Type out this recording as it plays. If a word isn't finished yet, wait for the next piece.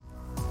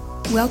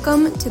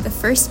Welcome to the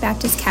First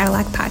Baptist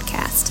Cadillac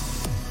podcast.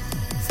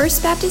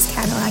 First Baptist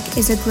Cadillac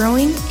is a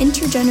growing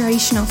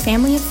intergenerational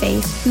family of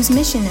faith whose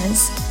mission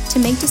is to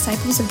make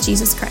disciples of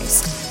Jesus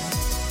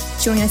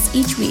Christ. Join us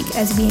each week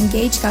as we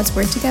engage God's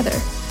Word together.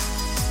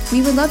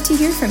 We would love to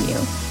hear from you.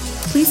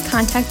 Please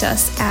contact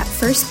us at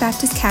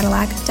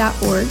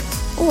firstbaptistcadillac.org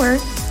or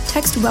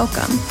text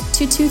WELCOME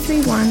to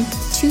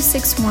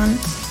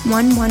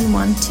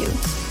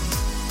 231-261-1112.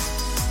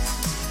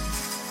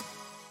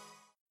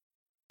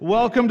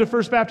 Welcome to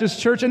First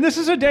Baptist Church, and this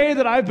is a day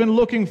that I've been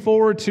looking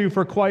forward to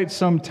for quite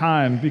some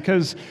time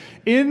because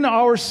in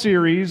our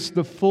series,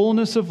 The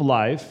Fullness of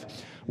Life,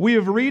 we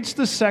have reached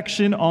the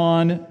section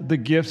on the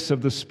gifts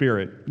of the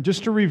Spirit.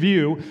 Just to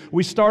review,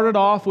 we started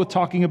off with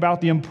talking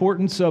about the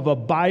importance of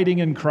abiding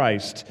in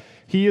Christ.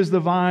 He is the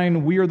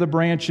vine, we are the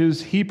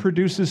branches. He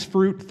produces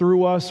fruit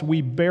through us.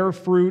 We bear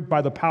fruit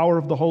by the power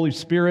of the Holy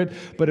Spirit,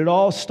 but it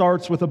all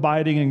starts with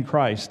abiding in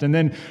Christ. And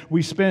then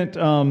we spent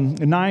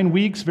 9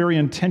 weeks very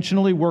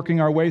intentionally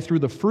working our way through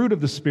the fruit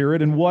of the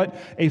Spirit and what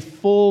a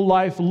full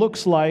life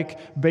looks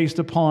like based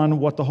upon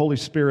what the Holy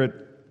Spirit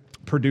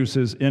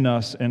produces in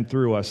us and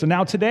through us. And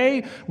now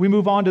today we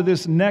move on to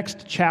this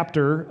next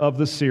chapter of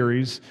the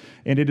series,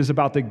 and it is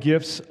about the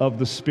gifts of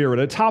the Spirit,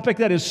 a topic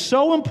that is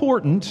so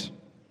important.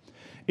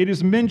 It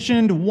is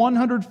mentioned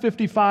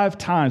 155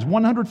 times,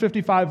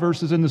 155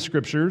 verses in the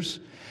Scriptures,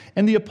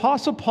 and the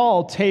Apostle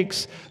Paul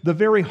takes the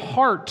very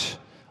heart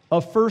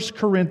of 1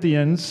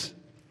 Corinthians,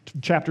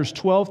 chapters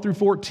 12 through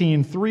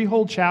 14, 3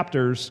 whole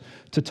chapters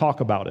to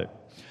talk about it,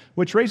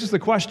 which raises the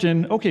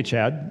question, okay,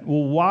 Chad,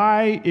 well,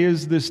 why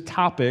is this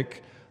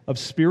topic of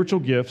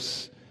spiritual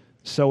gifts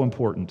so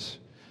important,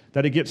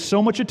 that it gets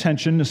so much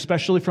attention,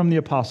 especially from the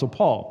Apostle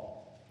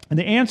Paul? And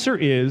the answer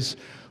is,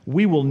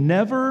 we will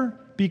never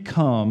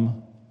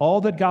become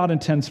all that God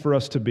intends for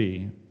us to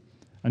be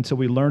until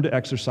we learn to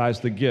exercise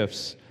the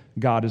gifts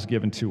God has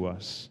given to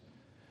us.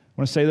 I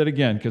want to say that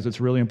again because it's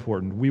really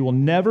important. We will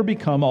never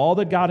become all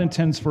that God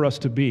intends for us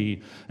to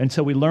be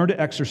until we learn to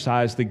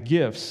exercise the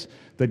gifts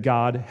that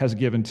God has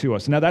given to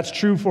us. Now, that's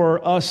true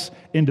for us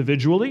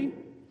individually,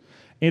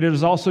 and it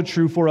is also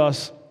true for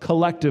us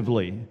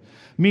collectively,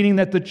 meaning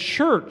that the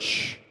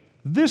church,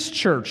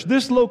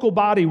 this local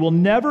body will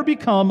never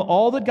become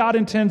all that God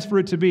intends for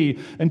it to be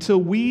until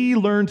we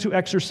learn to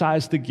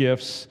exercise the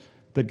gifts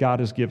that God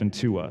has given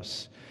to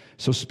us.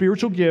 So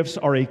spiritual gifts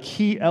are a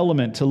key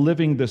element to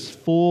living this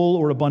full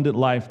or abundant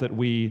life that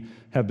we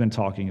have been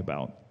talking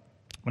about.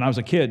 When I was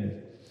a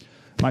kid,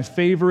 my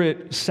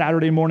favorite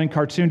Saturday morning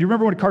cartoon, do you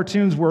remember when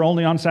cartoons were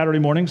only on Saturday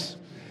mornings?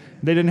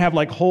 They didn't have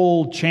like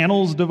whole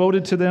channels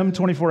devoted to them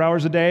 24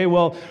 hours a day.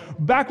 Well,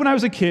 back when I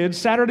was a kid,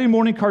 Saturday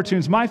morning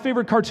cartoons, my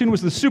favorite cartoon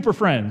was the Super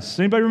Friends.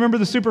 Anybody remember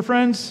the Super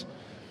Friends?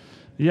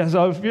 Yes,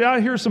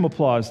 I hear some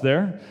applause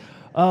there.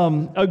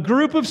 A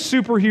group of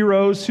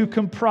superheroes who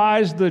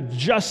comprised the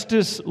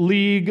Justice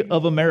League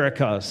of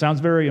America. Sounds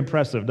very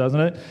impressive,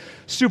 doesn't it?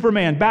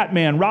 Superman,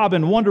 Batman,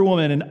 Robin, Wonder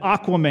Woman, and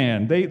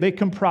Aquaman. They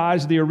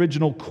comprised the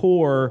original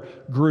core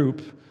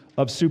group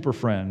of Super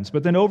Friends.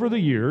 But then over the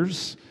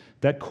years,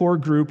 that core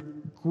group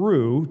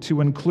grew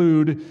to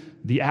include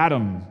the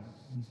Atom,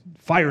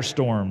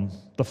 Firestorm,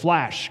 the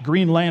Flash,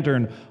 Green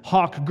Lantern,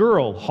 Hawk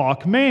Girl,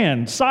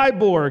 Hawkman,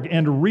 Cyborg,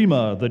 and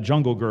Rima, the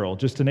Jungle Girl,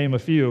 just to name a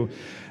few.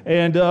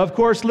 And of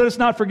course, let us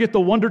not forget the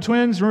Wonder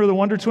Twins. Remember the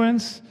Wonder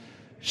Twins?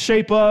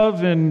 Shape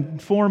of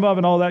and form of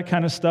and all that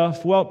kind of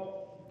stuff.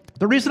 Well,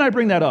 the reason I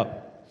bring that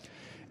up,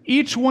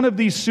 each one of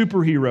these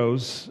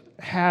superheroes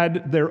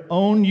had their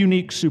own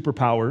unique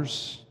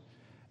superpowers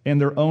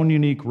and their own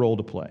unique role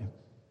to play.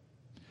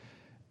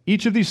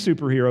 Each of these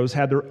superheroes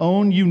had their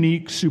own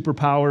unique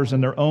superpowers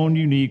and their own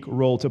unique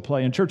role to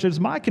play. In church, it is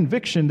my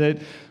conviction that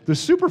the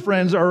Super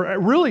Friends are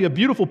really a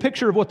beautiful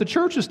picture of what the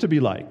church is to be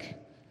like.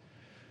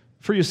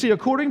 For you see,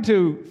 according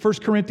to 1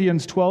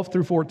 Corinthians 12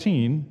 through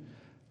 14,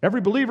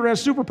 every believer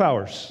has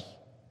superpowers.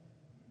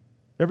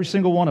 Every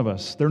single one of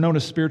us. They're known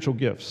as spiritual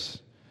gifts.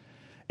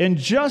 And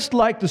just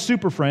like the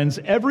Super Friends,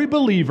 every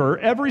believer,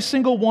 every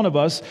single one of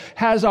us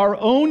has our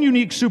own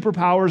unique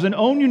superpowers and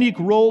own unique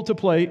role to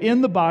play in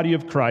the body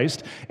of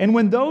Christ. And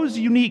when those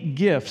unique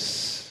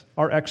gifts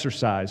are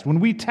exercised, when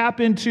we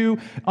tap into,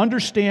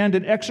 understand,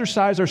 and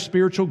exercise our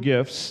spiritual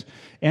gifts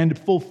and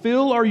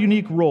fulfill our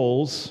unique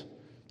roles,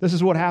 this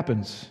is what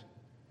happens.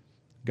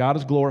 God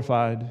is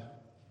glorified,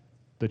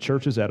 the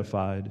church is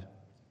edified,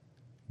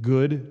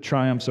 good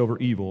triumphs over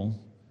evil,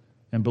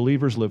 and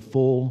believers live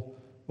full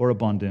or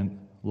abundant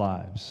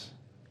lives.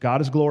 God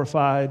is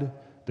glorified,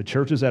 the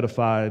church is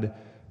edified,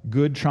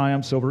 good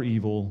triumphs over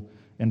evil,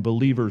 and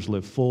believers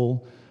live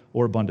full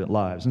or abundant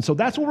lives. And so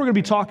that's what we're going to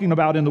be talking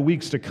about in the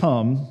weeks to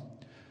come.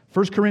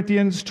 1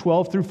 Corinthians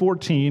 12 through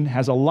 14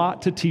 has a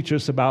lot to teach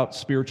us about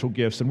spiritual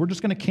gifts, and we're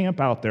just going to camp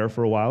out there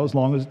for a while, as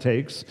long as it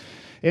takes.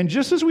 And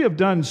just as we have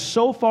done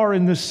so far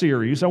in this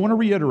series, I want to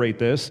reiterate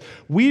this,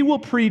 we will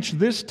preach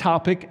this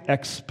topic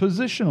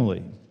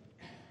expositionally.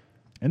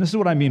 And this is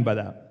what I mean by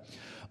that.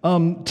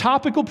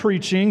 Topical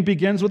preaching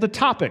begins with a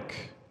topic,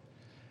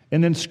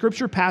 and then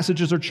scripture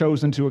passages are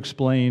chosen to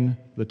explain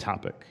the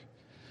topic.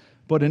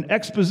 But in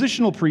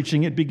expositional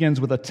preaching, it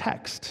begins with a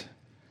text,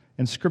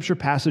 and scripture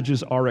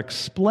passages are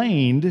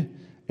explained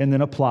and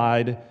then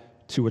applied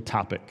to a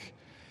topic.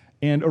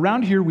 And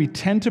around here, we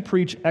tend to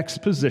preach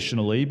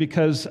expositionally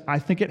because I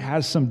think it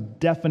has some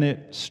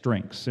definite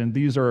strengths. And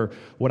these are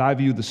what I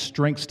view the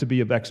strengths to be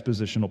of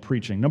expositional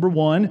preaching. Number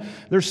one,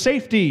 there's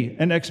safety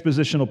in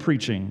expositional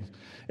preaching.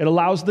 It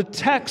allows the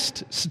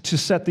text to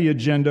set the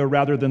agenda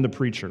rather than the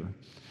preacher.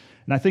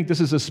 And I think this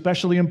is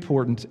especially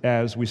important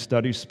as we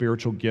study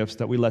spiritual gifts,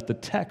 that we let the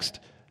text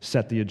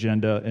set the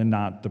agenda and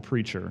not the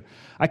preacher.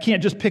 I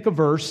can't just pick a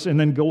verse and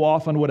then go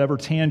off on whatever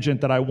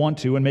tangent that I want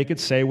to and make it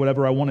say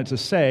whatever I want it to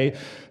say.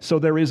 So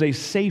there is a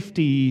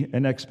safety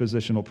in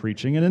expositional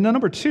preaching. And then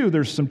number two,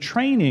 there's some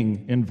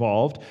training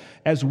involved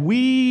as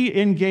we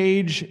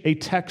engage a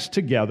text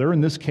together,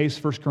 in this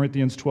case, 1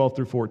 Corinthians 12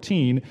 through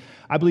 14.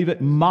 I believe it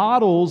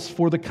models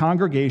for the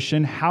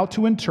congregation how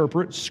to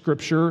interpret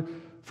Scripture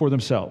for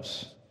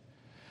themselves.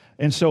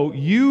 And so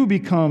you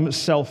become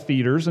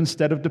self-feeders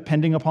instead of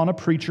depending upon a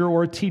preacher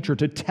or a teacher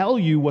to tell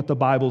you what the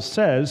Bible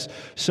says.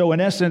 So in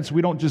essence,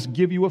 we don't just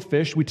give you a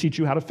fish, we teach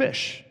you how to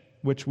fish,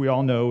 which we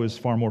all know is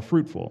far more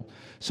fruitful.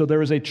 So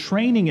there is a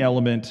training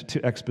element to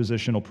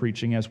expositional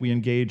preaching as we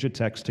engage a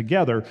text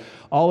together,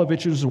 all of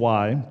which is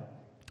why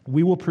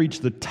we will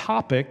preach the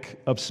topic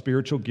of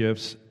spiritual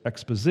gifts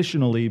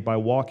expositionally by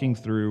walking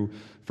through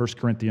 1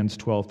 Corinthians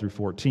 12 through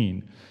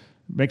 14.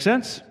 Make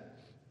sense?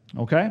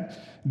 Okay?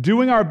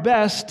 Doing our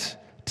best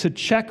to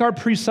check our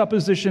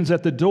presuppositions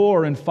at the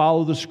door and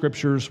follow the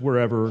Scriptures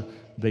wherever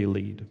they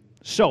lead.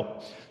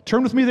 So,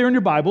 turn with me there in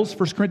your Bibles,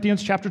 1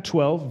 Corinthians chapter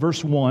 12,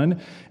 verse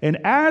 1. And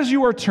as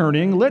you are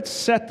turning, let's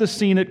set the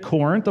scene at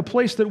Corinth, a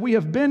place that we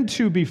have been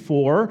to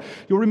before.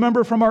 You'll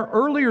remember from our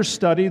earlier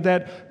study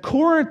that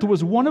Corinth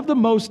was one of the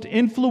most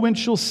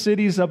influential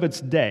cities of its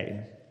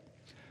day,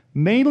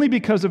 mainly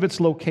because of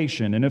its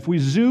location. And if we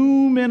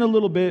zoom in a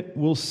little bit,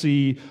 we'll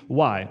see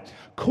why.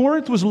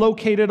 Corinth was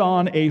located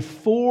on a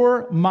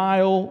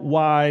 4-mile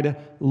wide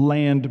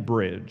land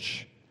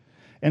bridge.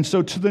 And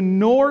so to the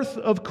north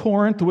of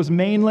Corinth was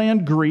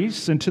mainland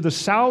Greece, and to the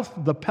south,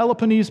 the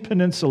Peloponnese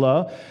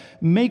Peninsula,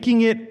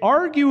 making it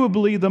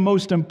arguably the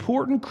most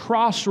important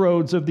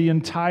crossroads of the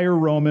entire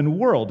Roman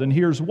world. And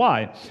here's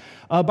why.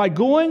 By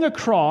going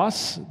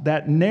across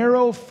that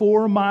narrow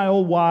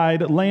 4-mile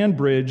wide land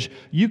bridge,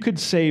 you could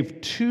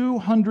save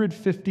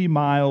 250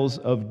 miles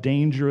of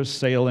dangerous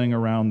sailing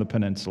around the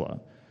peninsula,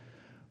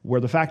 where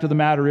the fact of the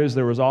matter is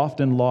there was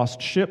often lost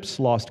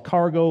ships, lost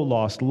cargo,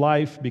 lost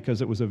life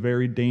because it was a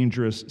very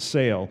dangerous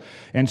sail.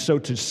 And so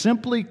to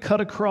simply cut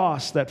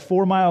across that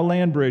 4-mile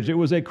land bridge, it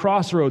was a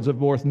crossroads of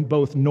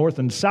both north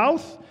and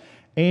south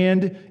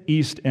and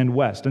east and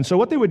west. And so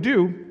what they would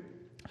do,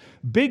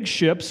 big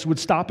ships would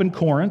stop in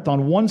Corinth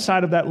on one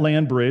side of that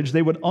land bridge.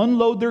 They would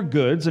unload their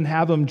goods and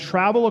have them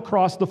travel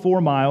across the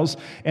 4 miles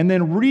and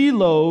then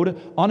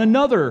reload on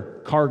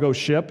another cargo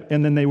ship,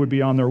 and then they would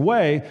be on their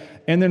way.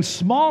 And then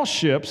small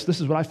ships,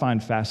 this is what I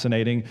find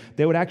fascinating,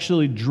 they would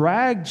actually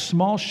drag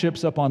small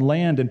ships up on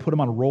land and put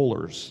them on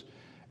rollers,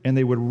 and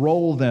they would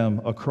roll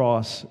them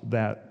across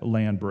that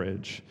land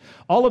bridge.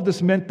 All of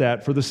this meant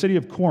that for the city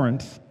of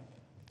Corinth,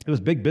 it was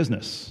big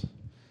business.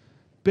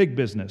 Big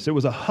business. It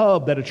was a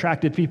hub that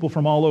attracted people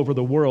from all over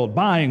the world,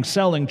 buying,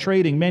 selling,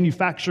 trading,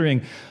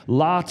 manufacturing,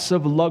 lots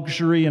of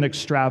luxury and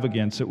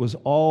extravagance. It was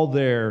all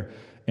there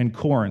in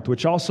Corinth,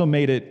 which also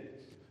made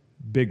it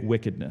big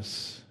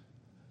wickedness.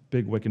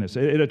 Big wickedness.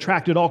 It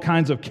attracted all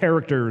kinds of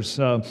characters,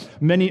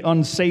 many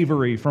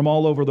unsavory from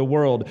all over the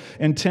world,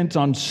 intent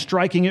on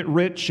striking it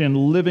rich and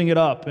living it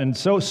up. And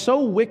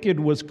so wicked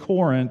was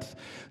Corinth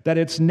that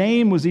its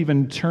name was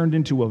even turned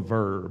into a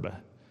verb.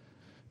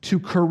 To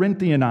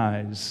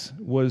Corinthianize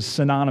was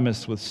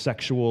synonymous with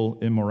sexual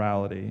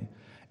immorality.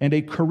 And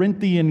a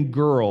Corinthian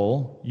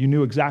girl, you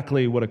knew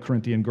exactly what a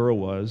Corinthian girl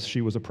was.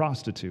 She was a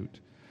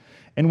prostitute.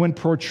 And when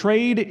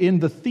portrayed in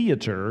the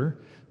theater,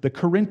 the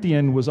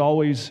Corinthian was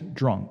always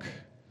drunk.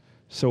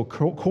 So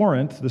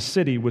Corinth, the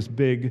city, was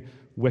big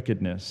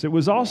wickedness. It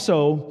was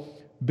also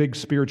big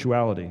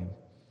spirituality.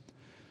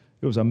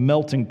 It was a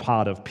melting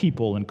pot of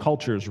people and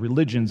cultures,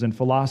 religions and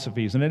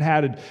philosophies, and it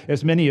had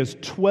as many as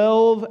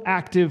 12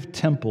 active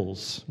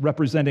temples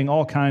representing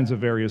all kinds of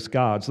various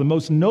gods, the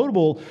most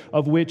notable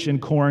of which in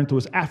Corinth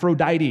was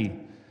Aphrodite,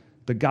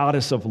 the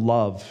goddess of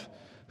love,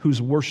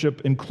 whose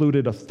worship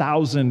included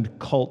 1,000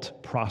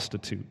 cult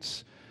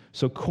prostitutes.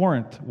 So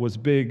Corinth was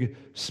big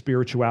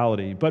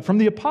spirituality. But from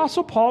the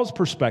Apostle Paul's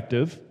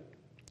perspective,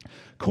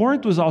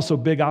 Corinth was also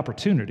big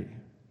opportunity.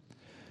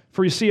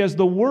 For you see, as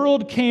the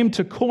world came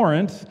to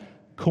Corinth,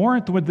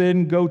 Corinth would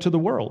then go to the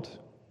world.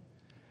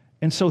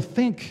 And so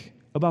think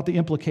about the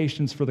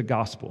implications for the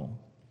gospel.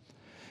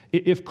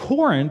 If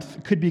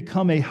Corinth could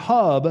become a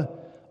hub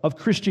of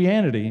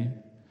Christianity,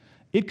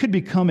 it could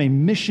become a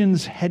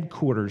missions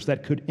headquarters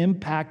that could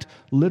impact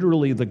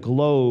literally the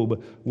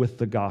globe with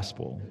the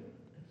gospel.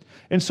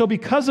 And so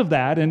because of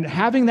that, and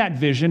having that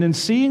vision and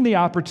seeing the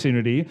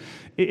opportunity,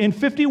 in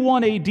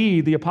 51 AD,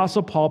 the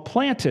Apostle Paul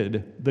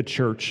planted the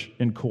church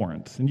in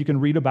Corinth. And you can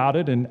read about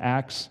it in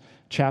Acts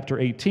chapter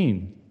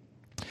 18.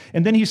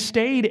 And then he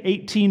stayed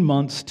 18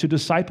 months to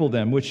disciple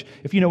them, which,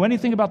 if you know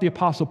anything about the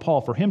Apostle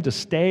Paul, for him to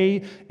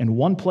stay in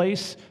one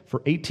place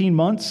for 18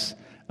 months,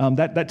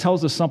 that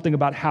tells us something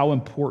about how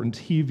important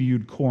he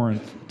viewed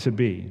Corinth to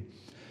be.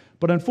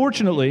 But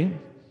unfortunately,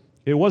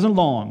 it wasn't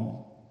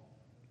long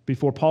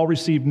before Paul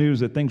received news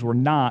that things were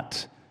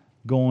not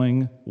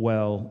going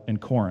well in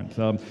Corinth.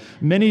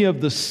 Many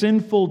of the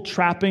sinful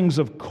trappings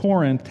of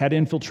Corinth had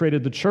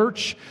infiltrated the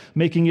church,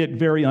 making it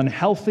very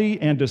unhealthy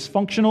and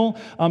dysfunctional.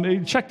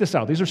 Check this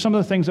out. These are some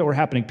of the things that were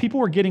happening. People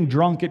were getting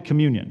drunk at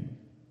communion.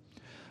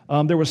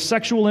 There was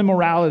sexual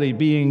immorality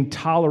being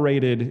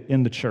tolerated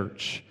in the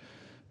church.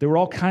 There were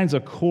all kinds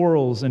of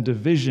quarrels and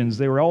divisions.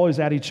 They were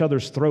always at each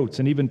other's throats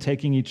and even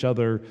taking each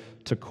other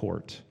to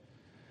court.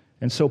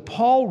 And so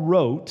Paul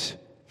wrote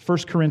 1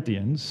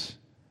 Corinthians,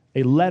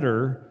 a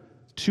letter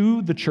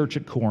to the church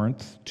at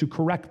Corinth to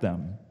correct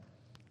them,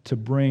 to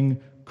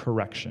bring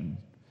correction,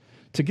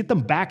 to get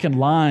them back in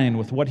line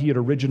with what he had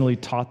originally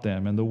taught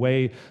them and the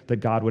way that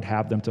God would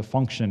have them to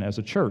function as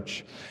a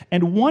church.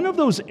 And one of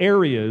those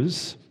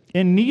areas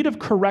in need of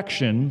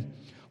correction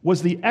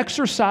was the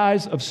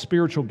exercise of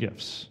spiritual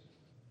gifts.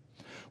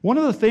 One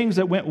of the things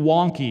that went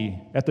wonky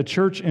at the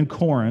church in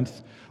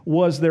Corinth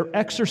was their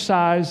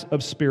exercise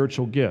of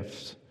spiritual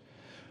gifts.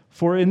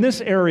 For in this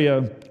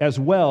area as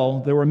well,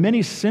 there were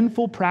many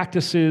sinful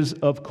practices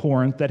of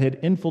Corinth that had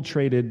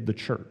infiltrated the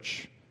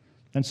church.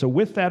 And so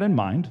with that in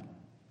mind,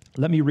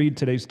 let me read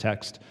today's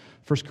text,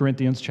 1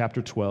 Corinthians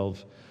chapter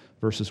 12,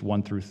 verses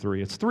 1 through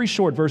 3. It's 3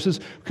 short verses.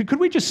 Could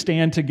we just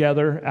stand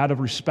together out of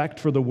respect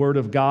for the word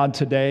of God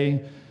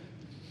today?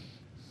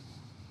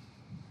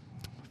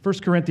 1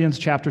 Corinthians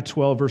chapter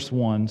 12, verse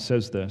 1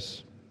 says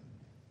this.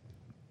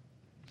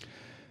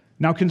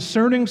 Now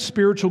concerning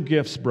spiritual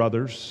gifts,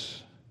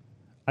 brothers,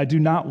 I do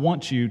not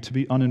want you to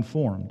be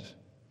uninformed.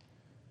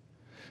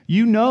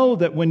 You know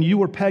that when you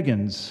were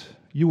pagans,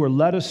 you were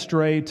led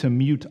astray to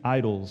mute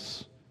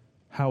idols,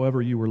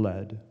 however you were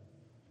led.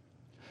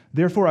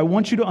 Therefore, I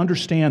want you to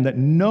understand that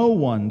no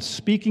one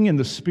speaking in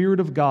the Spirit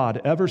of God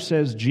ever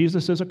says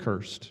Jesus is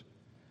accursed,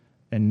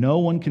 and no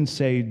one can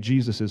say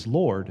Jesus is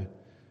Lord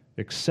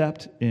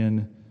except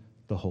in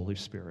the Holy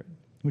Spirit.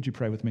 Would you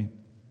pray with me?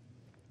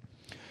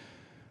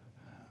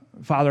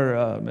 Father,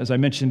 as I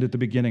mentioned at the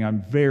beginning,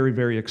 I'm very,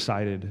 very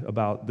excited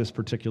about this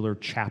particular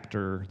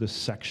chapter, this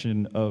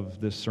section of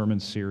this sermon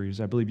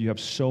series. I believe you have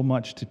so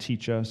much to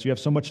teach us. You have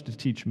so much to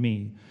teach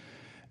me.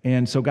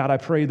 And so, God, I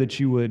pray that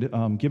you would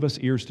give us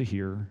ears to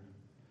hear.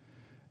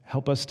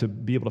 Help us to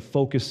be able to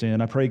focus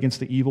in. I pray against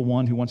the evil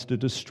one who wants to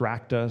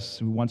distract us,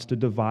 who wants to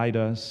divide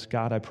us.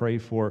 God, I pray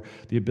for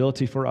the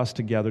ability for us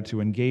together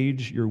to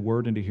engage your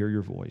word and to hear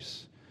your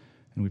voice.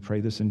 And we pray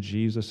this in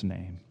Jesus'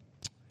 name.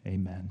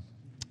 Amen.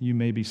 You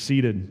may be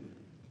seated.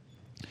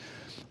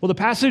 Well, the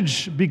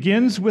passage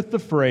begins with the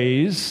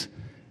phrase,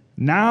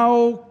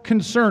 now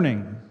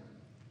concerning,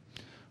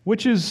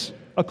 which is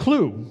a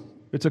clue.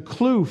 It's a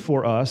clue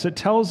for us. It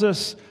tells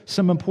us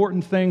some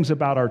important things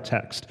about our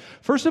text.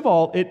 First of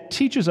all, it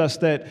teaches us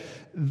that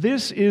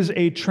this is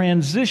a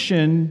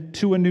transition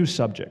to a new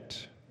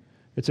subject.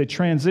 It's a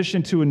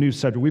transition to a new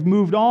subject. We've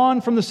moved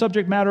on from the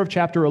subject matter of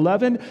chapter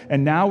 11,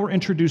 and now we're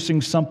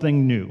introducing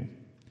something new.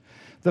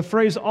 The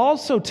phrase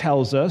also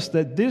tells us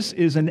that this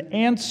is an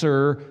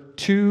answer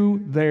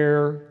to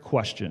their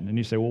question. And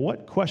you say, well,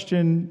 what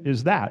question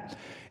is that?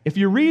 If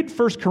you read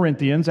 1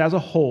 Corinthians as a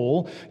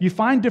whole, you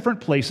find different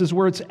places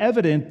where it's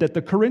evident that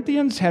the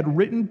Corinthians had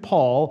written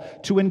Paul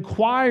to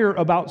inquire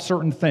about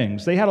certain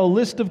things. They had a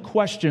list of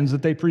questions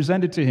that they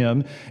presented to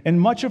him, and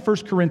much of 1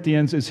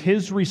 Corinthians is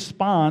his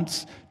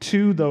response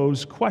to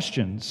those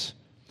questions.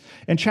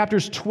 And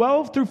chapters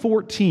 12 through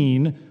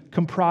 14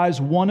 comprise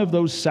one of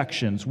those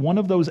sections, one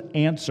of those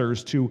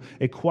answers to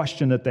a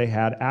question that they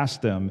had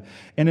asked them.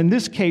 And in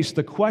this case,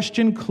 the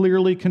question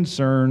clearly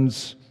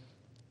concerns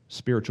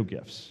spiritual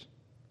gifts.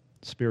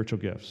 Spiritual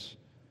gifts.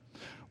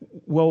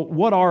 Well,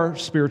 what are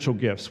spiritual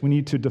gifts? We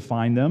need to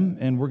define them,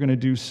 and we're going to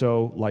do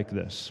so like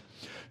this.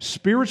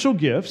 Spiritual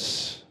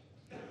gifts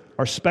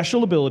are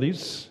special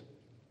abilities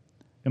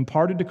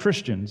imparted to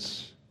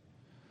Christians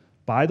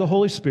by the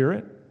Holy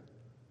Spirit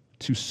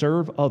to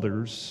serve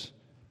others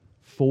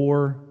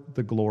for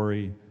the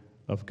glory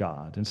of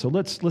God. And so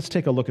let's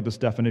take a look at this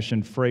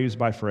definition phrase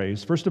by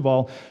phrase. First of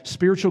all,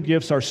 spiritual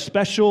gifts are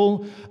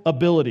special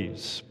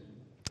abilities.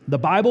 The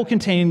Bible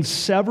contains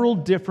several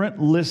different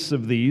lists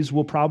of these.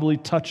 We'll probably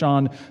touch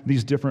on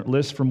these different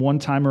lists from one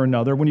time or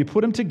another. When you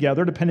put them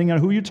together, depending on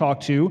who you talk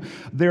to,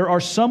 there are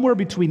somewhere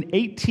between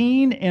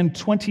 18 and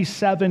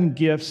 27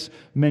 gifts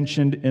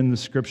mentioned in the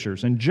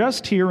Scriptures. And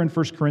just here in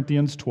 1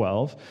 Corinthians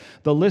 12,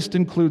 the list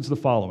includes the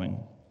following: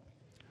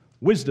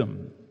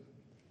 wisdom,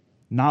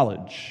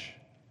 knowledge,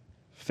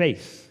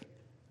 faith,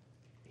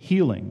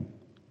 healing,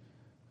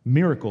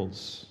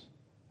 miracles,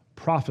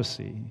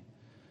 prophecy,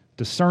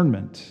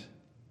 discernment,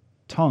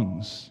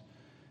 tongues,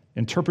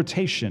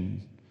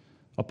 interpretation,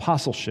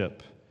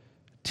 apostleship,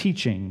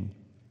 teaching,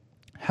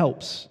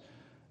 helps,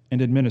 and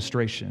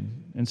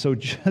administration. And so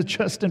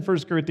just in 1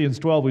 Corinthians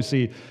 12, we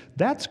see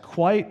that's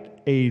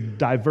quite a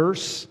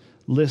diverse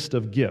list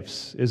of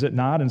gifts, is it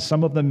not? And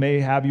some of them may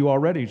have you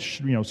already,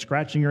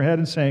 scratching your head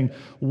and saying,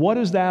 what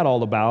is that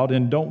all about?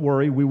 And don't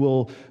worry, we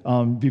will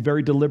be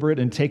very deliberate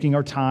in taking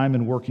our time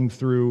and working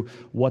through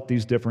what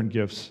these different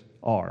gifts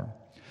are.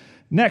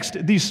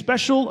 Next, these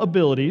special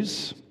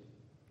abilities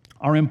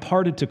are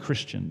imparted to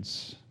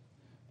Christians.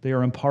 They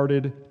are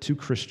imparted to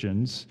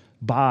Christians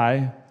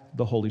by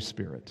the Holy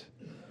Spirit.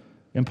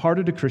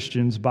 Imparted to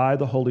Christians by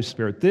the Holy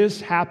Spirit.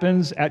 This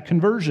happens at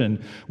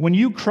conversion. When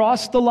you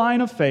cross the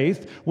line of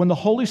faith, when the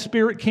Holy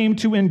Spirit came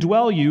to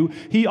indwell you,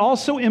 He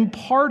also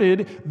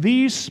imparted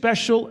these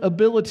special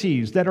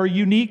abilities that are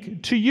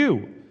unique to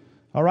you.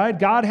 All right?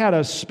 God had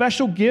a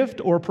special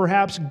gift or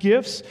perhaps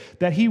gifts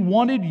that He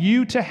wanted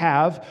you to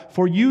have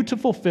for you to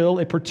fulfill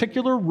a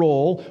particular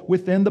role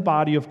within the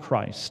body of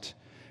Christ.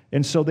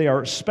 And so they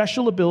are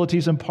special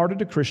abilities imparted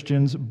to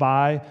Christians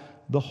by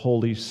the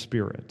Holy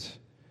Spirit.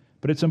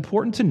 But it's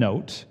important to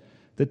note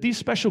that these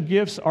special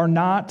gifts are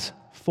not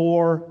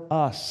for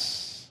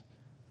us.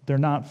 They're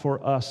not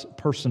for us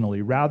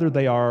personally. Rather,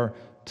 they are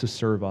to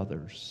serve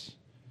others.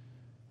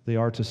 They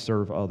are to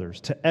serve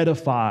others, to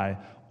edify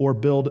or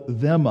build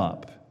them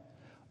up,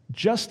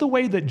 just the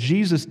way that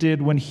Jesus did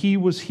when He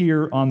was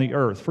here on the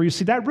earth. For you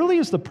see, that really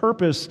is the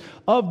purpose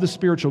of the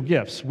spiritual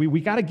gifts.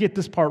 We got to get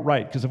this part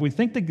right, because if we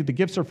think that the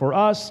gifts are for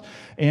us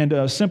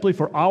and simply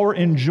for our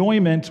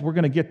enjoyment, we're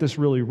going to get this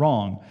really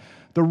wrong.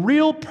 The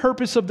real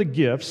purpose of the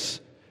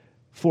gifts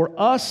for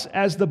us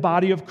as the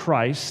body of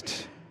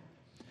Christ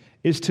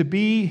is to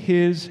be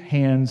His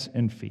hands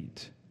and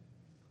feet,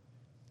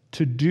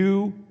 to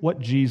do what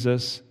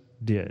Jesus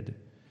did.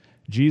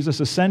 Jesus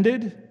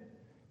ascended.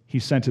 He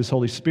sent His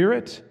Holy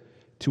Spirit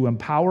to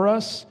empower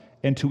us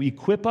and to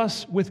equip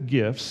us with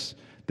gifts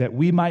that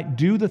we might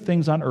do the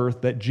things on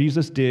earth that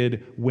Jesus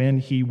did when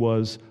He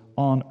was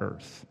on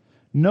earth.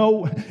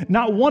 No,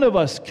 not one of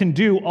us can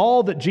do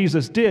all that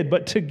Jesus did,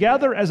 but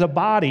together as a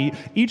body,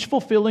 each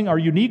fulfilling our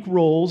unique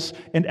roles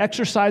and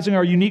exercising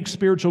our unique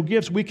spiritual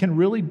gifts, we can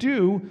really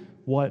do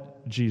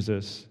what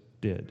Jesus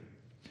did.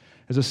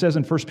 As it says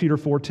in 1 Peter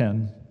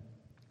 4:10,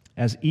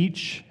 as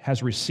each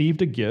has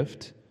received a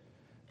gift,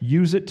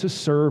 use it to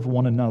serve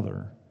one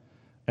another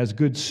as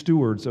good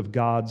stewards of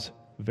God's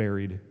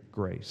varied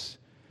grace.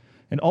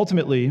 And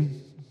ultimately,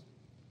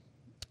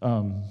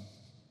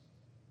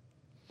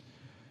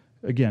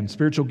 again,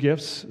 spiritual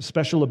gifts,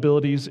 special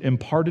abilities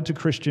imparted to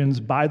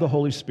Christians by the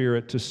Holy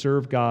Spirit to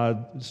serve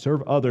God,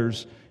 serve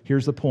others,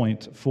 here's the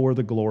point, for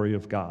the glory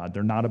of God.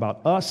 They're not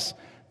about us,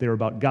 they're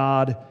about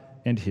God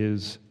and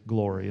His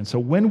glory. And so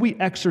when we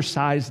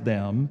exercise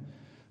them,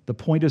 the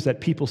point is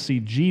that people see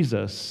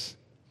Jesus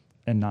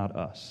and not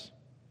us.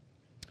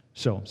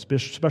 So,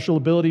 special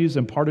abilities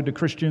imparted to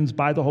Christians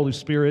by the Holy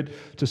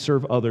Spirit to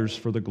serve others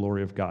for the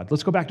glory of God.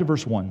 Let's go back to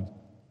verse 1.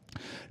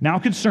 Now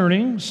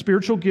concerning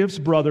spiritual gifts,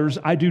 brothers,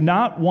 I do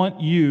not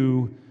want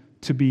you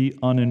to be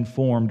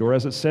uninformed, or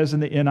as it says in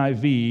the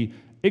NIV,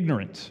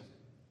 ignorant.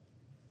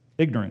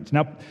 Ignorant.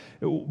 Now,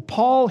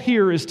 Paul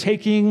here is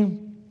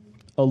taking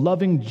a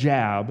loving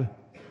jab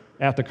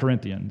at the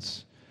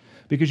Corinthians,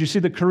 because you see,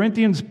 the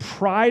Corinthians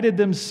prided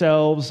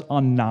themselves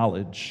on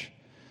knowledge.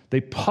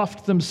 They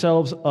puffed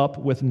themselves up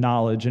with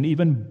knowledge and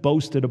even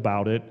boasted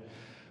about it,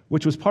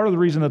 which was part of the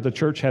reason that the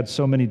church had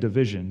so many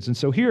divisions. And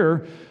so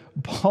here,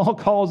 Paul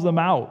calls them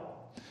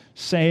out,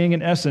 saying,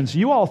 in essence,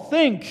 you all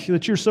think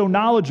that you're so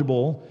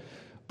knowledgeable,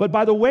 but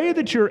by the way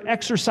that you're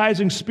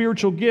exercising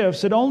spiritual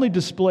gifts, it only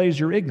displays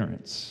your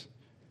ignorance.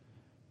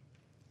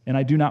 And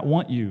I do not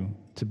want you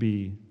to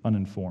be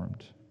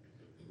uninformed.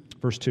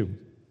 Verse 2.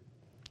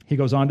 He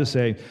goes on to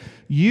say,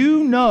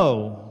 you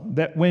know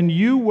that when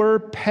you were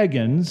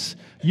pagans,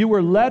 you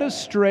were led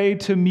astray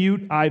to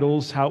mute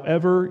idols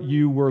however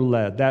you were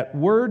led. That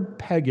word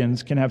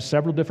pagans can have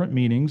several different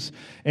meanings.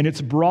 In its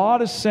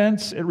broadest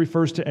sense, it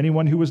refers to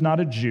anyone who was not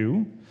a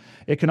Jew.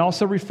 It can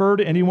also refer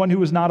to anyone who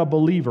was not a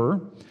believer.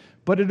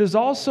 But it is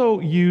also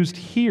used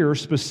here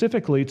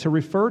specifically to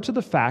refer to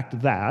the fact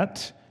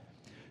that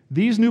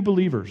these new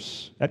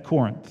believers at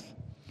Corinth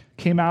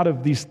came out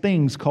of these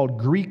things called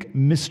Greek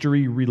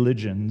mystery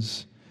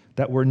religions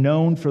that were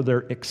known for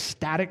their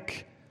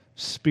ecstatic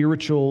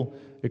spiritual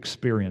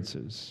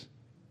experiences.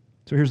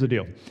 So here's the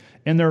deal.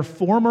 In their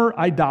former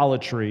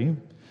idolatry,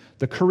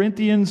 the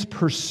Corinthians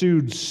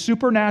pursued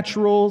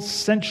supernatural,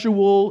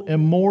 sensual,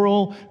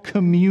 immoral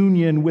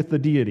communion with the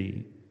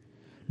deity.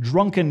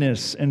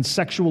 Drunkenness and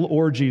sexual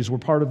orgies were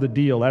part of the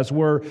deal, as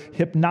were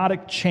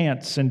hypnotic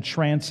chants and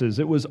trances.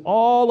 It was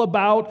all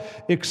about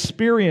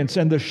experience,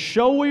 and the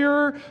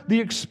showier the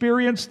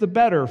experience, the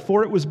better,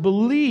 for it was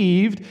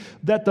believed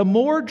that the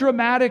more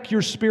dramatic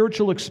your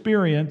spiritual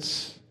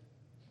experience,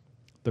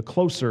 the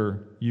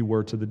closer you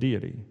were to the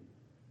deity.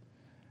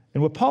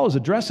 And what Paul is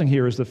addressing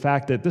here is the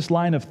fact that this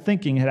line of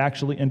thinking had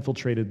actually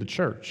infiltrated the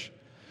church.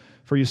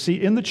 For you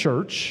see, in the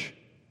church,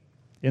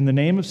 in the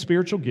name of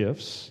spiritual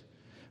gifts,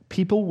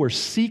 people were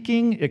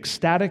seeking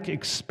ecstatic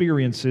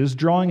experiences,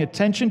 drawing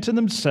attention to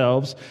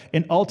themselves,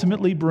 and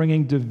ultimately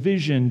bringing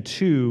division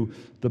to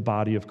the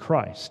body of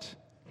Christ.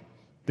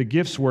 The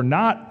gifts were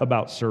not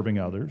about serving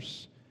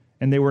others,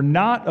 And they were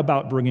not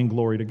about bringing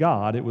glory to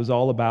God. It was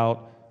all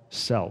about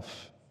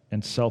self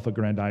and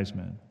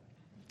self-aggrandizement.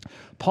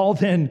 Paul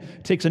then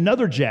takes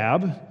another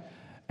jab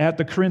at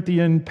the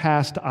Corinthian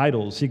past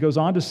idols. He goes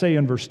on to say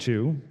in verse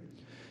 2,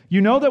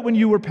 "You know that when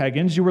you were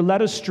pagans, you were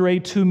led astray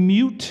to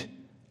mute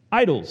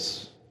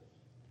idols."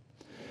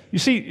 You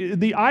see,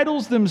 the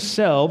idols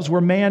themselves were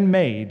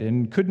man-made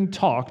and couldn't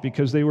talk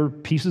because they were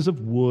pieces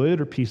of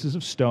wood or pieces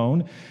of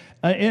stone.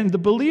 And the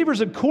believers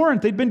at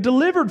Corinth, they'd been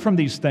delivered from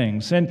these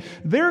things. And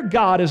their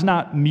God is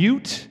not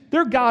mute.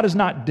 Their God is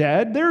not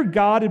dead. Their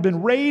God had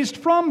been raised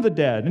from the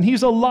dead. And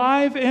he's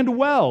alive and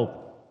well.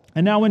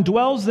 And now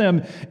indwells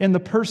them in the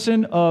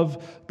person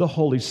of the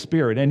Holy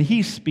Spirit. And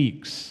he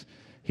speaks.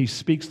 He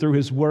speaks through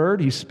his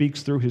word. He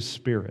speaks through his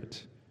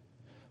Spirit.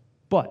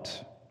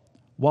 But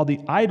while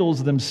the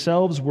idols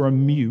themselves were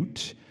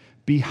mute,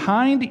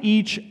 behind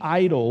each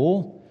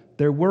idol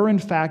there were in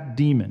fact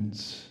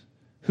demons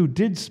who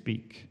did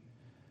speak.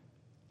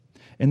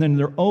 And in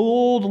their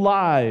old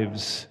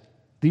lives,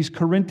 these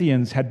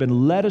Corinthians had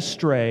been led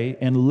astray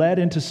and led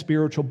into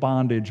spiritual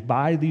bondage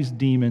by these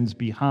demons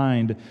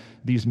behind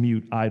these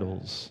mute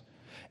idols.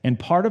 And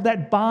part of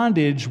that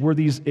bondage were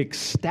these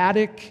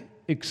ecstatic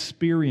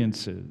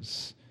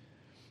experiences.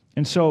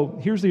 And so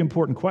here's the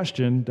important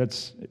question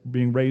that's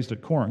being raised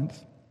at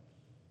Corinth.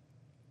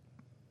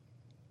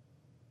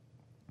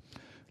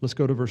 Let's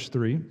go to verse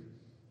 3.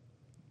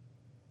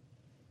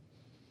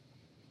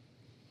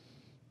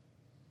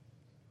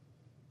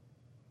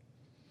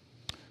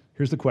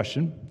 Here's the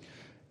question.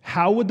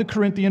 How would the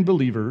Corinthian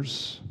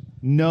believers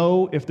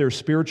know if their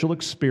spiritual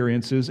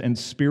experiences and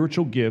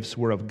spiritual gifts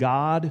were of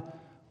God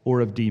or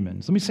of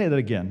demons? Let me say that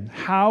again.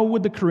 How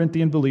would the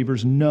Corinthian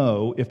believers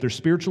know if their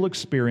spiritual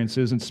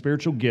experiences and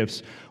spiritual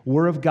gifts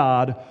were of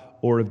God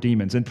or of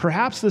demons? And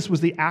perhaps this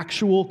was the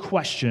actual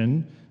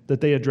question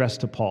that they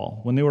addressed to Paul.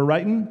 When they were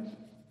writing,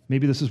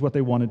 maybe this is what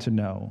they wanted to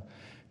know,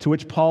 to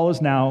which Paul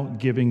is now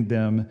giving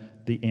them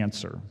the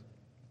answer.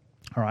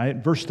 All right,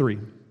 verse 3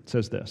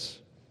 says this.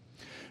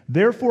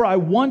 "Therefore, I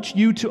want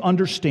you to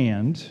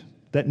understand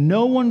that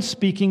no one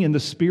speaking in the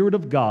Spirit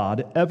of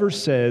God ever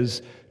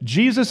says,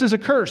 'Jesus is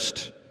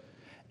accursed,'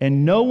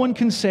 and no one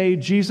can say,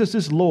 'Jesus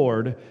is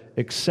Lord,'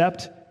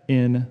 except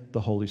in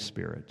the Holy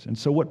Spirit." And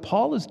so what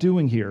Paul is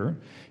doing here,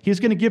 he's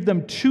going to give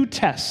them two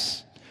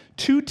tests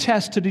to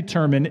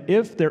determine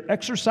if their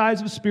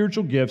exercise of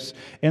spiritual gifts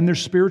and their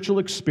spiritual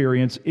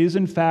experience is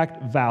in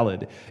fact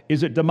valid.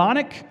 Is it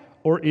demonic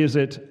or is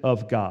it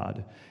of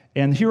God?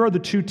 And here are the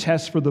two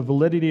tests for the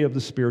validity of the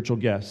spiritual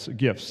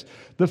gifts.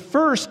 The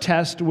first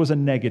test was a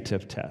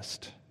negative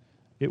test.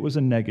 It was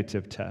a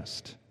negative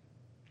test.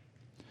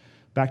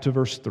 Back to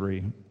verse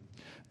 3.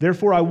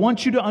 "Therefore, I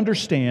want you to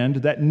understand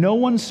that no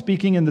one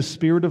speaking in the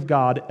Spirit of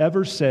God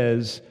ever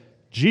says,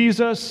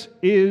 'Jesus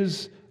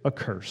is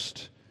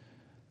accursed.'"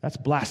 That's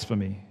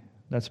blasphemy.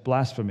 That's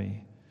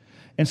blasphemy.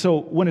 And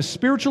so when a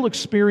spiritual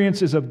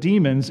experience is of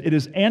demons, it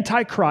is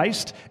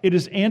anti-Christ, it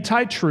is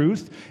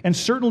anti-truth, and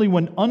certainly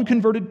when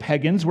unconverted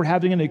pagans were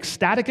having an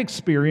ecstatic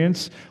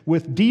experience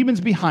with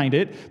demons behind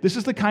it, this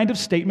is the kind of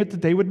statement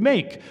that they would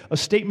make, a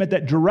statement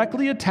that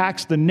directly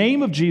attacks the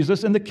name of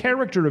Jesus and the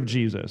character of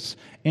Jesus,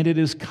 and it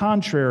is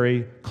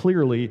contrary,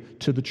 clearly,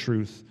 to the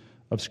truth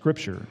of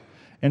Scripture.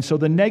 And so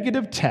the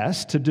negative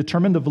test to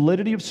determine the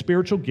validity of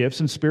spiritual gifts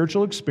and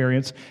spiritual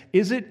experience,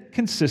 is it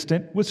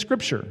consistent with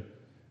Scripture?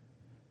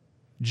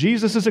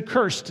 Jesus is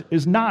accursed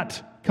is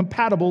not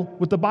compatible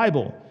with the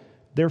Bible.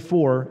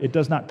 Therefore, it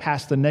does not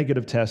pass the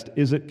negative test.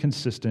 Is it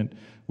consistent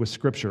with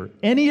Scripture?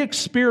 Any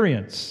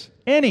experience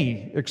that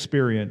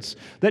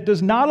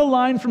does not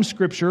align with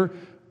Scripture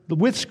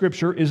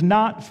is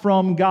not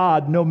from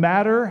God, no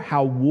matter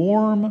how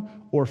warm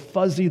or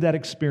fuzzy that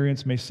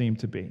experience may seem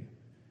to be.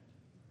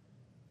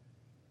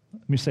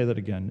 Let me say that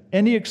again.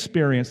 Any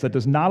experience that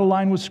does not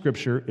align with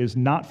Scripture is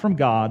not from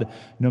God,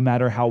 no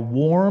matter how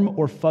warm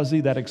or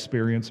fuzzy that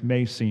experience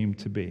may seem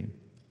to be.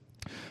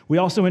 We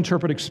also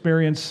interpret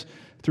experience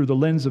through the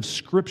lens of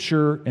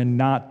Scripture and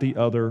not the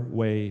other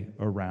way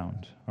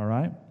around. All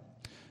right?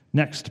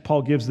 Next,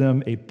 Paul gives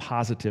them a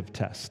positive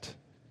test.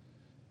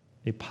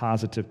 A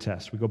positive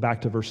test. We go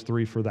back to verse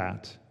 3 for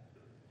that.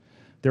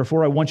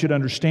 "Therefore, I want you to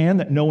understand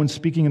that no one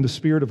speaking in the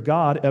Spirit of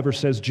God ever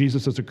says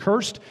Jesus is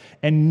accursed,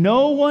 and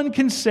no one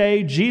can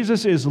say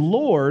Jesus is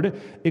Lord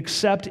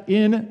except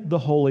in the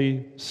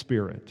Holy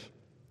Spirit."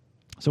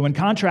 So in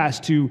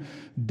contrast to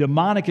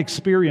demonic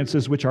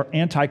experiences which are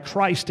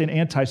anti-Christ and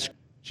anti-Scripture,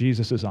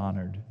 Jesus is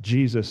honored.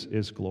 Jesus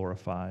is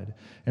glorified.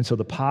 And so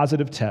the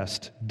positive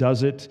test,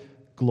 does it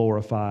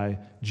glorify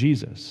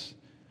Jesus?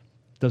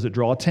 Does it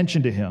draw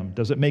attention to him?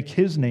 Does it make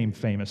his name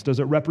famous? Does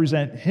it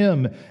represent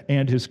him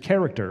and his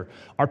character?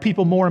 Are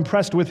people more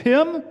impressed with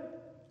him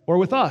or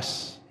with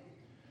us?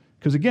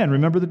 Because again,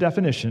 remember the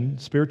definition,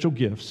 spiritual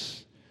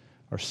gifts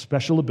are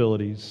special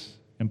abilities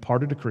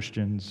imparted to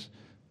Christians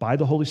by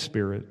the Holy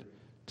Spirit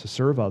to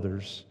serve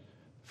others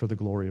for the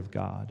glory of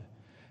God.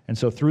 And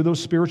so through those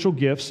spiritual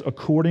gifts,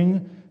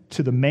 according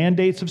to the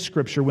mandates of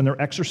Scripture, when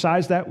they're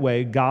exercised that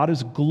way, God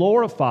is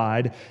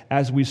glorified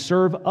as we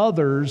serve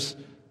others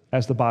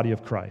as the body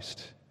of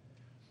Christ.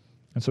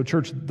 And so,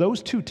 church,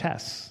 those two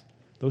tests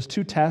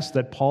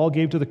that Paul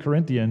gave to the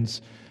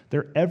Corinthians,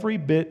 they're every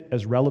bit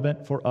as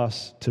relevant for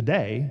us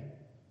today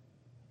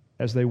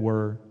as they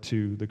were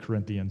to the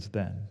Corinthians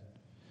then.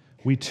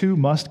 We too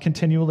must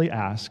continually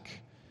ask,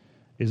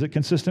 is it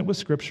consistent with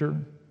Scripture,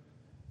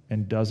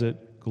 and does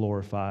it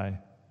glorify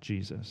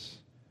Jesus?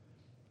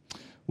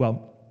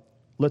 Well,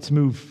 let's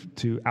move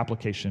to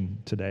application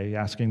today,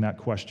 asking that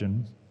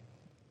question.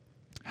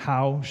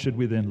 How should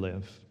we then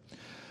live?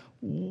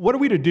 What are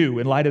we to do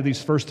in light of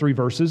these first three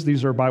verses?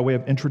 These are by way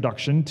of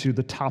introduction to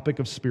the topic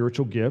of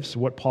spiritual gifts,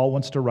 what Paul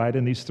wants to write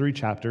in these three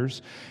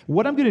chapters.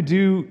 What I'm going to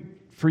do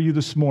for you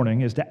this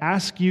morning is to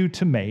ask you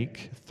to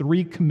make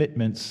 3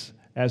 commitments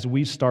as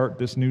we start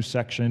this new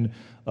section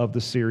of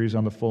the series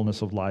on the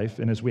fullness of life.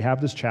 And as we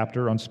have this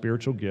chapter on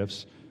spiritual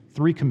gifts,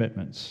 3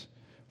 commitments.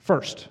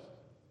 First,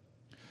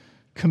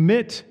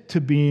 commit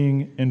to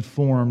being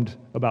informed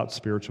about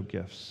spiritual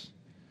gifts.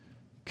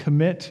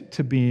 Commit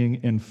to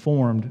being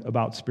informed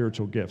about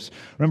spiritual gifts.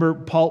 Remember,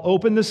 Paul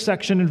opened this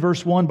section in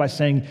verse 1 by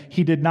saying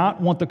he did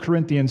not want the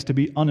Corinthians to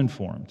be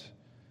uninformed.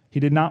 He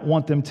did not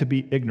want them to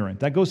be ignorant.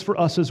 That goes for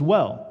us as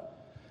well,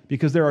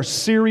 because there are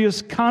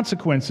serious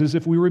consequences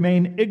if we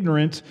remain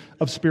ignorant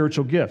of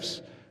spiritual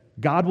gifts.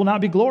 God will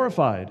not be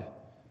glorified.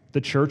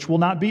 The church will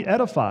not be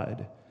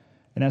edified.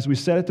 And as we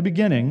said at the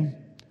beginning,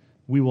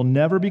 we will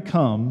never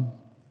become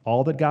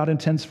all that God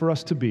intends for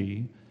us to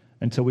be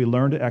until we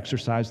learn to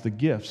exercise the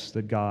gifts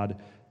that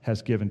God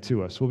has given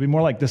to us. We'll be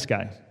more like this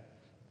guy.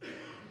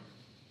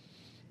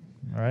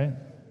 All right?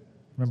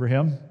 Remember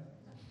him?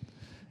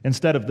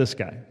 Instead of this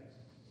guy.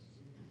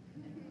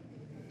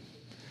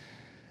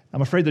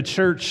 I'm afraid the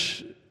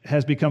church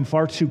has become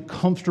far too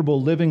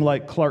comfortable living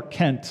like Clark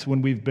Kent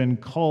when we've been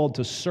called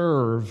to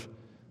serve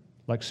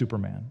like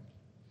Superman.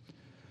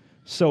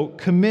 So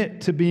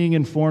commit to being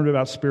informed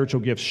about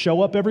spiritual gifts.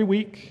 Show up every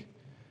week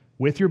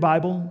with your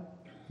Bible,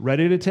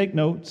 ready to take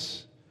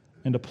notes,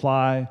 and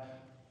apply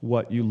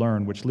what you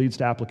learn, which leads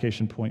to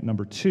application point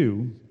number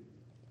 2.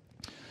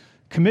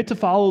 Commit to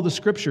follow the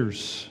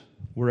Scriptures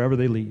wherever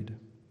they lead.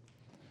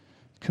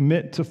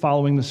 Commit to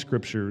following the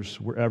Scriptures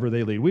wherever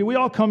they lead. We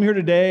all come here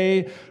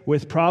today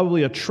with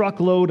probably a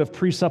truckload of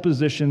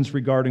presuppositions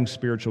regarding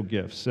spiritual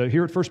gifts.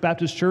 Here at First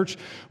Baptist Church,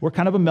 we're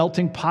kind of a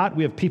melting pot.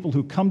 We have people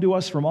who come to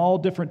us from all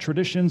different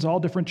traditions, all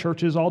different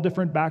churches, all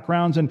different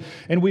backgrounds, and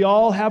we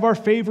all have our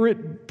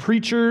favorite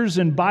preachers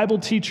and Bible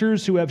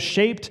teachers who have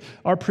shaped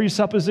our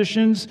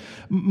presuppositions.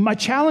 My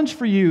challenge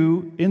for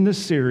you in this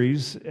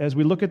series, as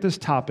we look at this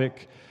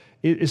topic,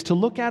 is to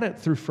look at it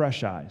through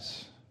fresh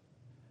eyes,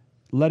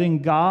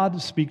 letting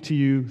God speak to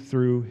you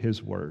through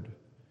His Word.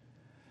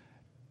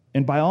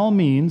 And by all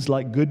means,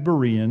 like good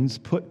Bereans,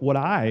 put what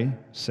I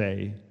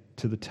say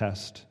to the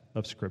test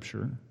of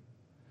Scripture.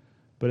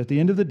 But at the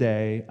end of the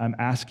day, I'm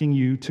asking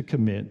you to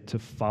commit to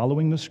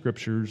following the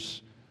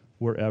Scriptures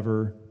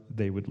wherever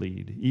they would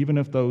lead, even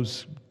if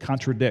those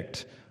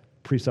contradict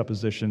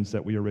presuppositions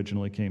that we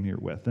originally came here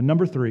with. And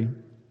number 3,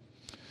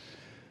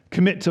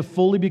 commit to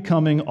fully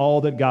becoming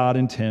all that God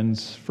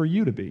intends for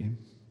you to be.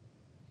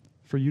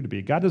 For you to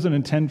be. God doesn't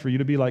intend for you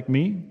to be like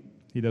me.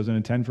 He doesn't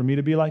intend for me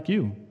to be like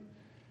you.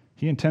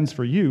 He intends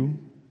for you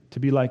to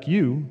be like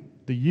you,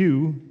 the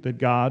you that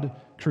God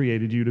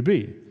created you to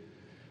be.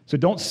 So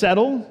don't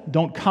settle,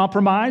 don't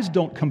compromise,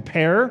 don't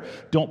compare,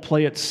 don't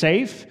play it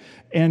safe,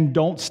 and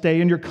don't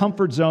stay in your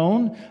comfort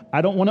zone.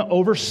 I don't want to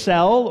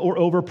oversell or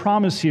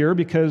overpromise here,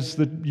 because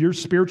your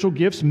spiritual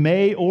gifts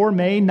may or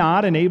may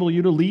not enable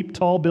you to leap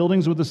tall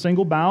buildings with a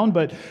single bound,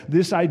 but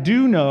this I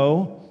do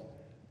know: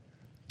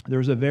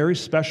 there's a very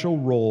special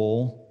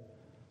role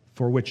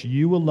for which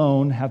you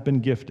alone have been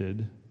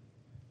gifted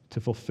to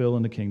fulfill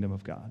in the kingdom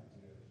of God.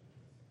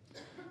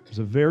 There's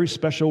a very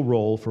special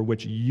role for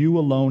which you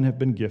alone have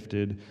been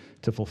gifted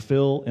to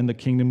fulfill in the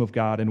kingdom of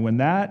God. And when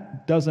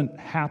that doesn't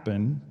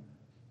happen,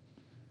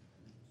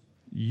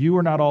 you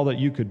are not all that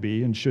you could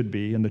be and should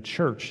be, and the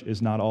church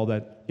is not all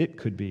that it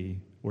could be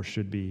or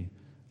should be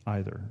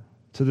either.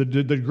 To the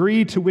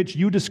degree to which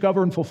you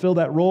discover and fulfill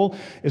that role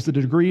is the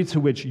degree to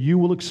which you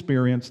will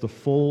experience the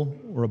full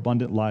or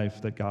abundant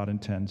life that God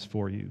intends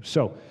for you.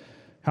 So,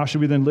 how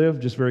should we then live?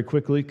 Just very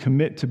quickly,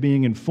 commit to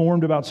being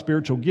informed about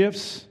spiritual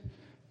gifts,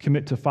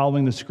 commit to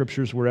following the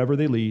Scriptures wherever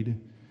they lead,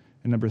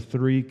 and number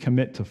 3,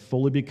 commit to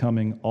fully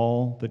becoming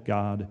all that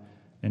God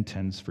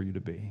intends for you to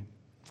be.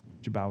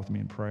 Would you bow with me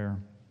in prayer?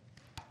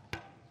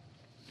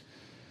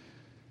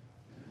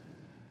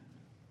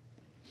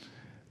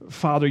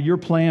 Father, your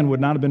plan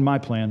would not have been my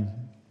plan.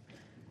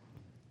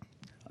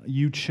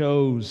 You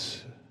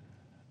chose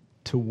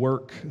to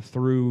work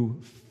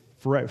through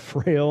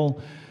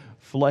frail,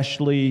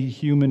 fleshly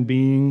human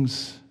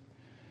beings.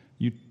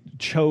 You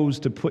chose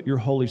to put your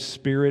Holy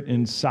Spirit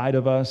inside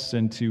of us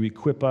and to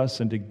equip us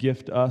and to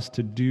gift us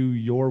to do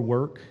your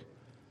work.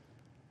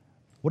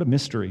 What a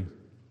mystery,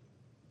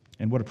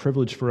 and what a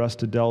privilege for us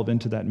to delve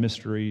into that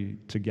mystery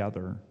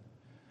together.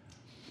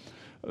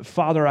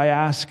 Father, I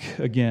ask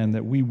again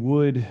that we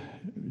would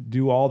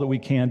do all that we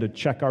can to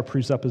check our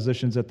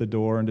presuppositions at the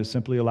door and to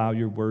simply allow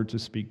your word to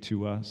speak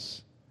to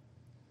us.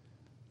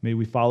 May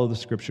we follow the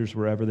scriptures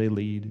wherever they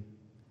lead.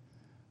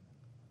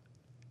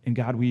 And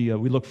God, we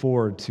look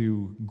forward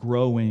to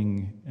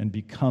growing and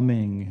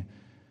becoming.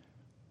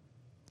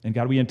 And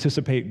God, we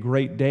anticipate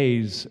great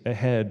days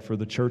ahead for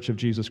the Church of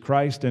Jesus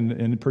Christ, and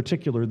in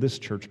particular, this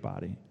church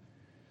body.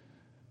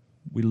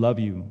 We love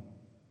you.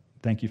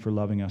 Thank you for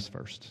loving us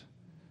first.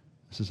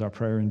 This is our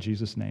prayer in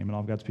Jesus' name. And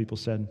all of God's people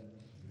said,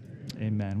 amen.